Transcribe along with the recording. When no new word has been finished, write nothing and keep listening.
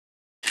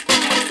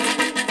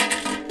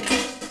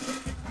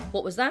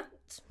What was that?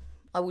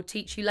 I will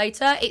teach you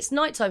later. It's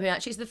nighttime here,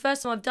 actually. It's the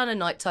first time I've done a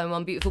nighttime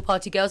one, Beautiful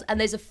Party Girls, and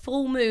there's a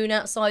full moon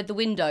outside the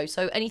window,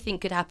 so anything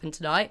could happen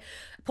tonight.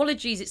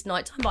 Apologies, it's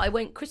nighttime, but I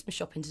went Christmas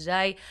shopping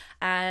today,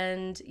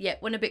 and yeah,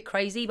 went a bit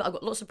crazy, but I've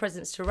got lots of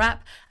presents to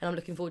wrap, and I'm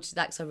looking forward to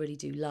that because I really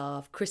do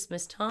love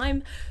Christmas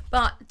time.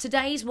 But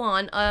today's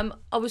one,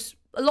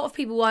 a lot of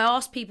people, I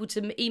asked people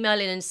to email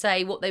in and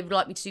say what they would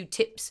like me to do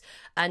tips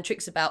and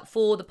tricks about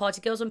for the Party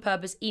Girls on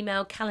Purpose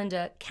email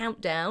calendar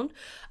countdown.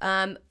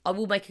 I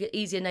will make an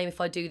easier name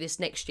if I do this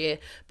next year.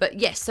 But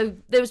yes, so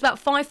there was about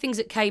 5 things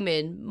that came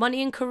in.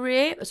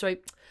 Career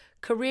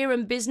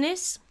and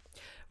business,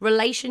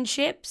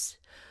 relationships,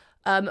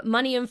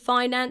 money and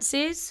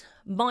finances,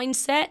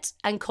 mindset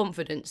and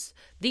confidence.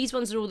 These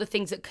ones are all the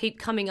things that keep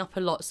coming up a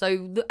lot.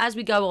 So as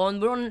we go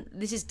on,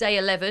 this is day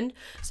 11.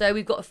 So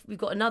we've got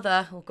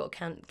another, I've got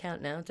to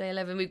count now, day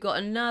 11. We've got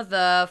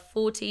another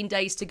 14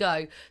 days to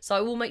go. So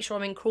I will make sure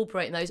I'm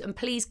incorporating those. And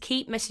please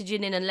keep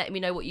messaging in and letting me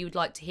know what you would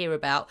like to hear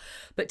about.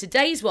 But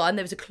today's one,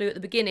 there was a clue at the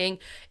beginning,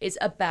 is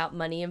about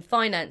money and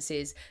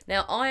finances.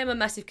 Now, I am a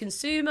massive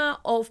consumer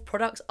of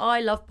products.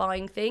 I love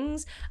buying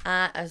things,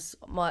 as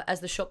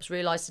the shops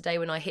realised today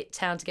when I hit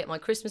town to get my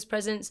Christmas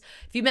presents.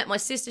 If you met my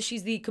sister,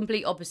 she's the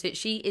complete opposite.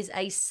 She is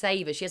a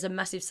saver. She has a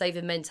massive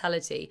saver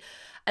mentality.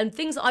 And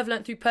things that I've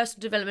learned through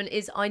personal development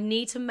is I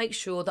need to make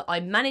sure that I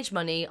manage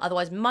money,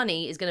 otherwise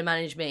money is going to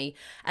manage me.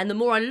 And the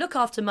more I look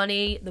after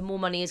money, the more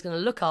money is going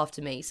to look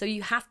after me. So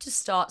you have to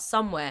start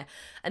somewhere.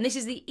 And this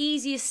is the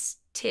easiest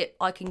tip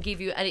I can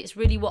give you, and it's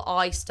really what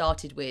I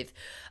started with.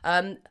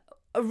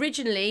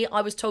 Originally,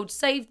 I was told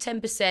save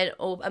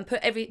 10% and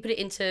put it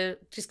into,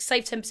 just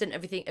save 10%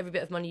 every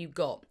bit of money you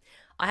got.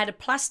 I had a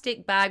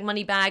plastic bag,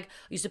 money bag. I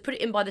used to put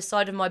it in by the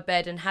side of my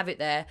bed and have it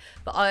there.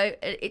 But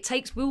it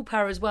takes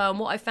willpower as well. And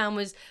what I found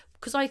was,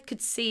 because I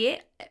could see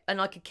it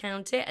and I could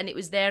count it and it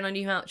was there and I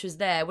knew how much was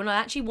there. When I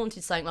actually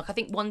wanted something, like I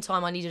think one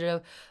time I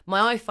needed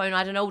my iPhone. I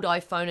had an old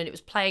iPhone and it was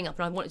playing up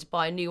and I wanted to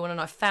buy a new one,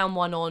 and I found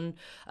one on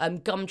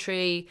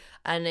Gumtree,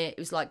 and it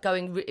was like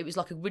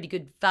a really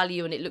good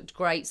value and it looked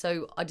great.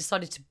 So I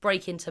decided to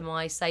break into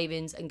my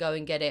savings and go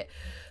and get it.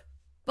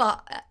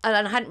 And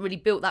I hadn't really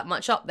built that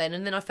much up then,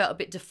 and then I felt a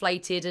bit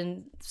deflated,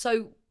 and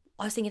so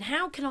I was thinking,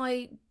 how can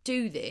I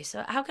do this?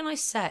 How can I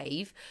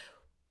save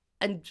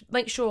and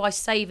make sure I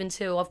save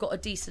until I've got a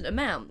decent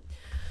amount?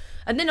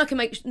 And then I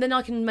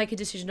can make a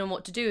decision on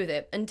what to do with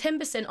it. And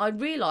 10%, I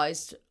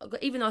realised,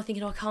 even though I'm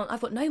thinking, I've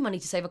got no money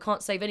to save, I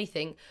can't save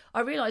anything, I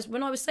realised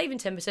when I was saving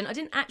 10%, I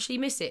didn't actually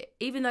miss it,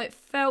 even though it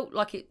felt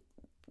like it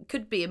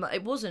could be.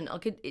 It wasn't.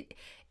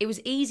 It was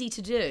easy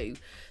to do.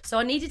 So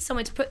I needed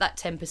somewhere to put that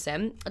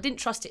 10%. I didn't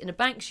trust it in a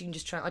bank, so you can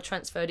just I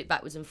transferred it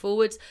backwards and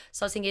forwards.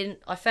 So I was thinking,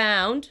 I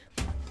found,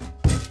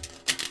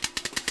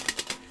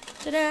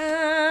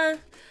 ta-da,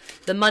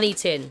 the money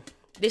tin.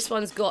 This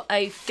one's got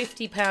a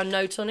 £50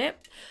 note on it.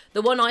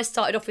 The one I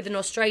started off with in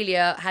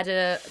Australia had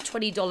a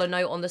 $20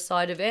 note on the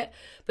side of it.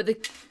 But the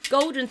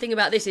golden thing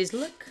about this is,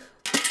 look,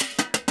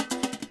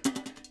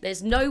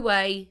 there's no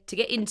way to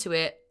get into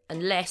it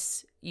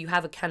unless you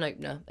have a can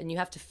opener, and you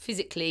have to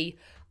physically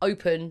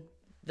open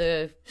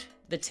the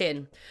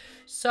tin.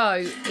 So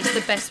it's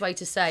the best way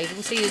to save. You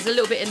can see there's a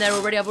little bit in there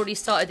already. I've already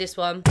started this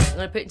one. I'm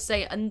going to put it to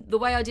say, and the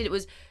way I did it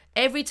was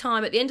every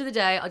time at the end of the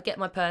day, I'd get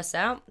my purse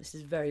out. This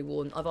is very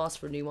worn. I've asked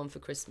for a new one for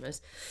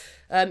Christmas.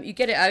 You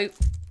get it out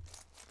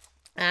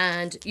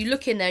and you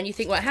look in there and you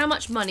think, well, how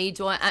much money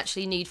do I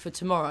actually need for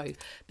tomorrow?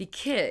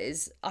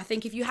 Because I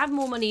think if you have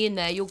more money in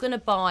there, you're going to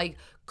buy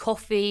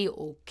coffee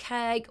or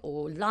cake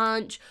or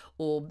lunch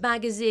or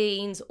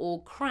magazines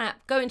or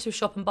crap. Go into a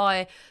shop and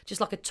buy just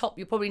like a top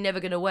you're probably never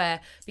going to wear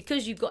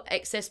because you've got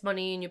excess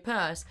money in your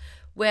purse,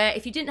 where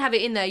if you didn't have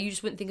it in there, you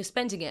just wouldn't think of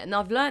spending it. And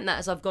I've learned that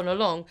as I've gone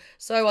along.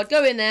 So I'd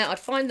go in there, I'd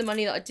find the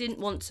money that I didn't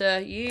want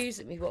to use.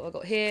 Let me, what have I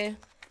got here?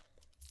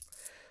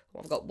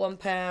 Well, I've got £1,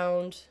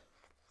 £2,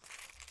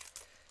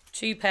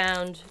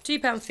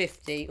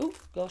 £2.50. Oh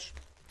gosh,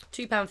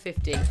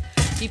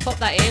 £2.50. So you pop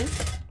that in.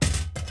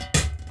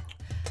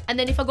 And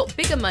then if I got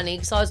bigger money,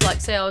 because I was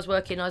like, say I was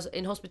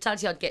in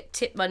hospitality, I'd get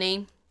tip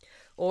money,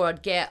 or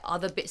I'd get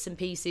other bits and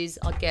pieces.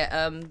 I'd get,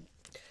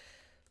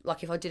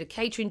 like if I did a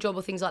catering job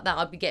or things like that,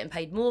 I'd be getting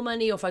paid more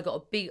money. Or if I've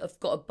got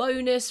a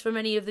bonus from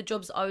any of the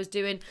jobs that I was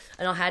doing,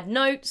 and I had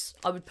notes,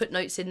 I would put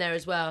notes in there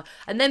as well.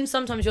 And then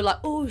sometimes you're like,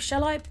 oh,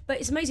 shall I?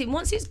 But it's amazing.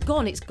 Once it's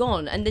gone, it's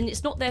gone. And then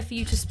it's not there for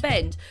you to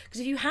spend.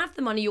 Because if you have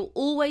the money, you're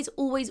always,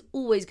 always,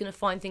 always going to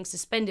find things to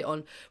spend it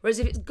on. Whereas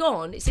if it's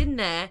gone, it's in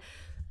there.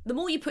 The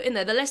more you put in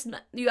there, the less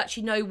you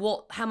actually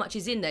know how much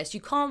is in there. So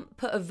you can't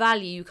put a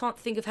value, you can't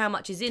think of how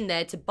much is in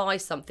there to buy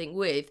something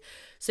with.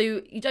 So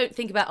you don't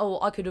think about,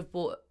 oh, I could have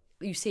bought,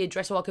 you see a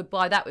dress, or I could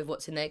buy that with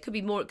what's in there. It could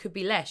be more, it could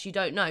be less, you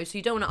don't know. So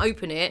you don't want to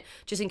open it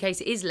just in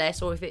case it is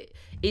less, or if it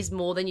is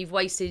more, then you've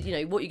wasted,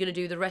 what you're going to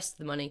do with the rest of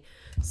the money.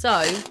 So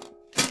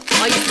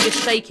I used to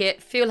just shake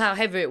it, feel how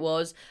heavy it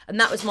was, and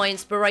that was my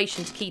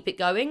inspiration to keep it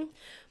going.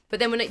 But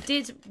then when it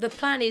did, the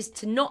plan is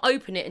to not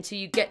open it until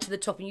you get to the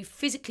top, and you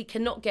physically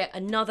cannot get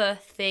another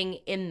thing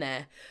in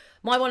there.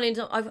 My one,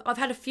 I've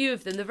had a few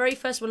of them. The very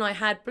first one I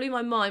had blew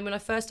my mind when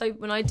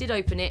I did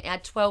open it. It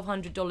had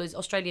 $1,200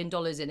 Australian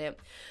dollars in it.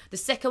 The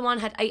second one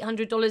had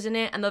 $800 in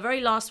it, and the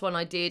very last one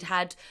I did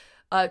had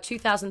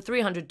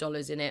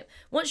 $2,300 in it.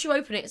 Once you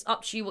open it, it's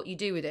up to you what you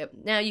do with it.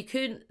 Now you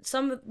could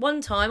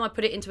one time I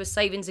put it into a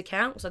savings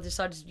account because I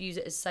decided to use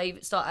it as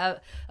start out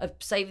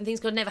saving things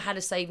because I never had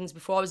a savings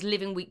before. I was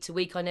living week to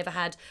week. I never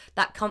had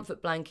that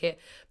comfort blanket,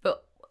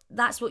 but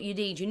that's what you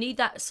need. You need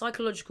that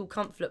psychological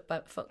comfort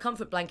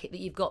blanket that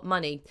you've got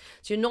money.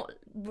 So you're not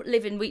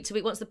living week to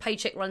week. Once the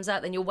paycheck runs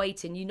out, then you're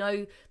waiting. You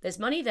know there's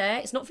money there.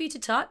 It's not for you to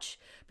touch,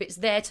 but it's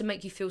there to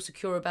make you feel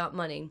secure about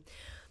money.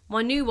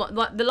 My new one,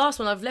 the last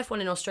one, I've left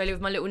one in Australia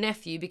with my little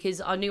nephew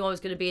because I knew I was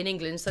going to be in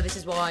England. So this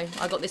is why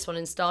I got this one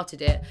and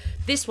started it.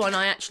 This one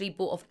I actually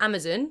bought off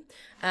Amazon.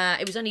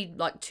 It was only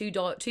like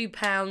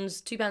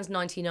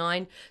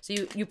 £2.99. So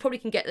you probably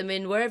can get them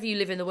in wherever you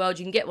live in the world.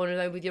 You can get one of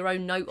them with your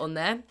own note on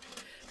there.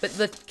 But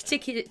the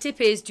tip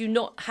is do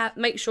not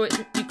make sure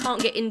you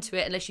can't get into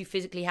it unless you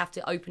physically have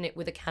to open it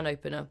with a can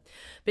opener.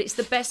 But it's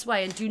the best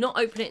way, and do not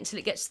open it until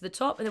it gets to the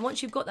top. And then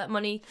once you've got that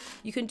money,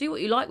 you can do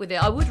what you like with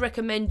it. I would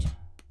recommend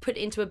put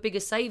it into a bigger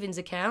savings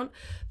account,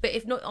 but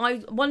if not,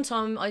 one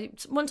time I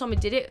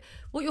did it.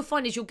 What you'll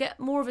find is you'll get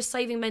more of a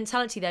saving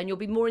mentality there, and you'll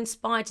be more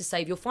inspired to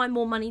save. You'll find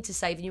more money to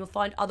save, and you'll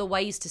find other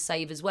ways to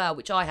save as well,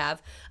 which I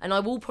have, and I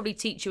will probably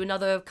teach you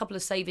another couple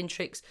of saving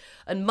tricks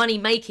and money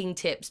making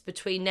tips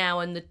between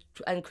now and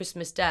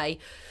Christmas Day.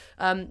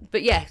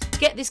 But yeah,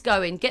 get this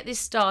going, get this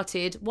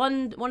started.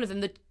 One of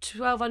them, the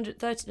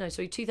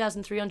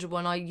 2,300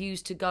 one, I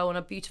used to go on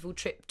a beautiful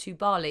trip to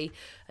Bali,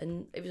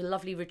 and it was a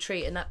lovely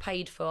retreat, and that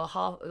paid for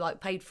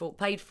like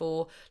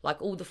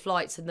all the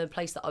flights and the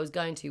place that I was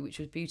going to, which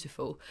was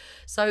beautiful.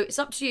 So it's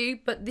up to you,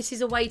 but this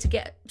is a way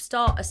to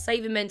start a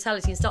saving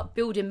mentality and start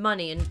building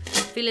money and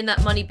feeling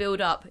that money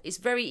build up. It's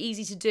very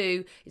easy to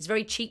do. It's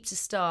very cheap to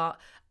start.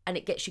 And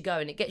it gets you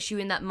going. It gets you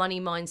in that money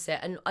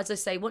mindset. And as I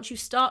say, once you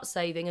start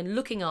saving and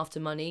looking after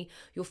money,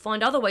 you'll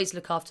find other ways to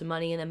look after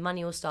money, and then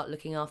money will start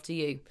looking after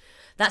you.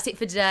 That's it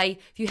for today.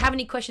 If you have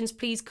any questions,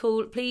 please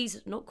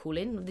not call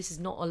in. This is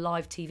not a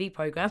live TV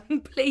program.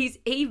 Please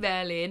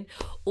email in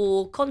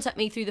or contact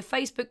me through the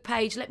Facebook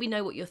page. Let me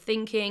know what you're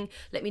thinking.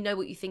 Let me know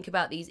what you think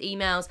about these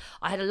emails.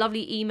 I had a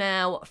lovely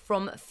email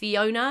from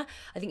Fiona,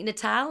 I think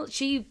Natal.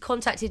 She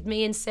contacted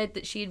me and said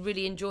that she had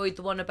really enjoyed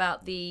the one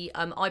about the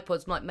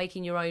iPods, like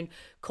making your own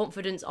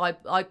confidence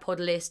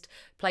iPod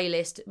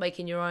playlist,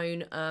 making your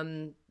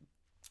own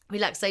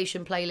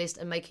relaxation playlist,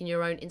 and making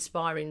your own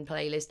inspiring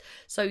playlist.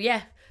 So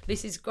yeah,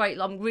 this is great.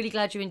 I'm really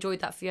glad you enjoyed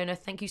that, Fiona.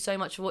 Thank you so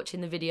much for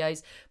watching the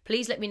videos.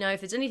 Please let me know if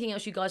there's anything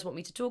else you guys want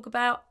me to talk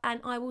about, and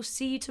I will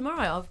see you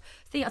tomorrow.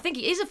 I think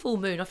it is a full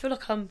moon. I feel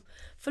like I'm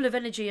full of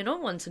energy and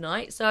on one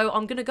tonight, so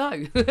I'm gonna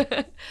go.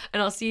 And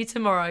I'll see you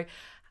tomorrow.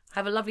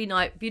 Have a lovely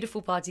night.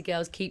 Beautiful party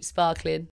girls. Keep sparkling.